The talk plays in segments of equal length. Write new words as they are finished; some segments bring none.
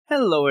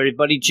Hello,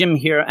 everybody. Jim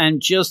here.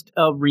 And just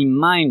a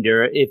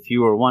reminder, if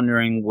you were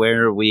wondering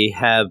where we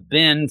have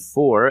been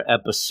for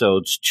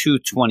episodes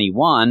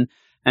 221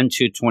 and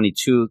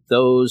 222,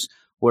 those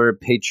were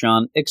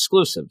Patreon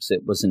exclusives.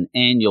 It was an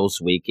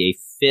annuals week, a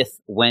fifth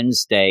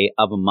Wednesday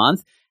of a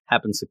month.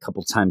 Happens a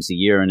couple times a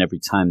year, and every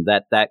time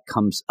that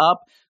comes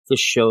up, the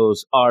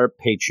shows are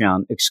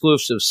Patreon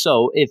exclusive.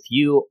 So if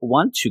you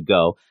want to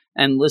go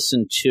and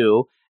listen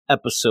to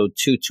episode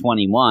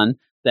 221,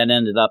 that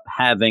ended up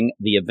having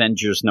The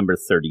Avengers number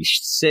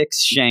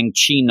 36,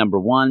 Shang-Chi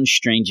number 1,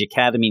 Strange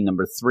Academy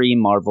number 3,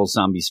 Marvel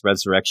Zombies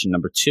Resurrection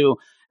number 2,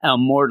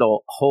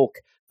 Immortal Hulk,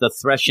 The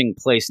Threshing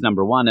Place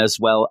number 1, as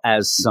well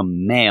as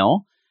some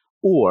mail,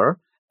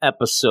 or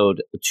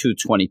episode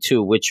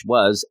 222, which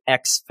was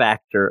X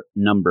Factor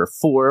number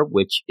 4,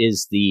 which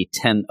is the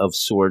 10 of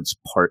Swords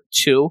part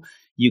 2.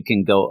 You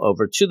can go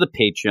over to the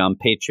Patreon,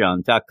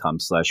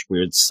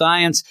 patreon.com/Weird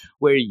Science,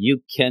 where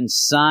you can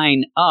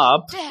sign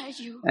up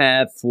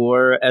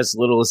for as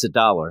little as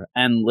 $1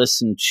 and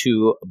listen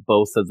to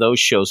both of those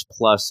shows,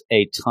 plus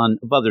a ton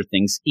of other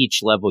things.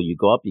 Each level you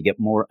go up, you get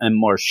more and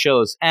more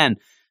shows. And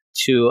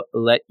to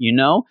let you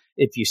know,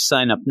 if you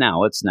sign up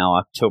now, it's now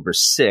October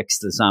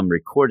 6th as I'm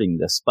recording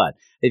this, but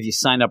if you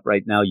sign up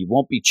right now, you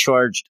won't be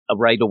charged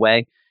right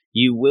away.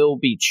 You will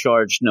be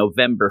charged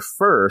November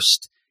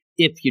 1st.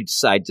 If you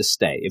decide to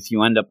stay. If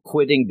you end up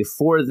quitting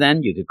before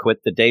then, you could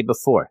quit the day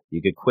before. You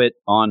could quit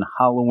on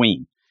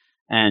Halloween,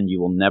 and you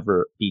will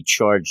never be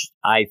charged.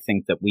 I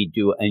think that we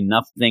do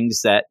enough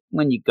things that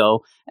when you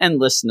go and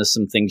listen to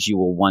some things, you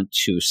will want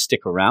to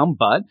stick around,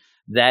 but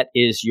that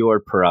is your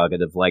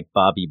prerogative, like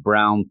Bobby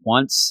Brown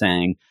once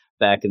sang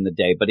back in the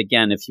day. But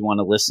again, if you want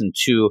to listen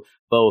to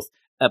both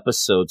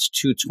episodes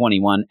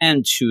 221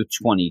 and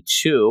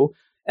 222,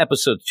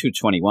 episode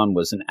 221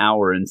 was an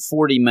hour and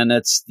 40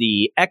 minutes.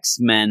 The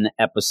X-Men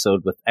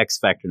episode with X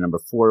Factor number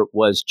 4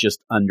 was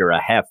just under a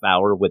half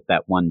hour with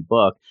that one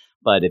book.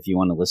 But if you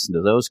want to listen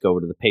to those, go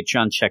over to the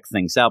Patreon, check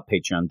things out,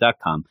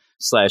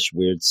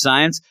 patreon.com/Weird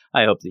Science.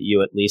 I hope that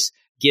you at least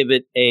give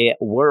it a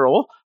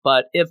whirl.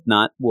 But if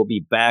not, we'll be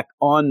back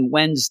on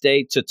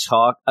Wednesday to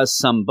talk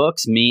some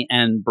books, me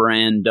and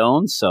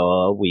Brandon.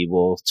 So we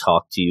will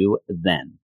talk to you then.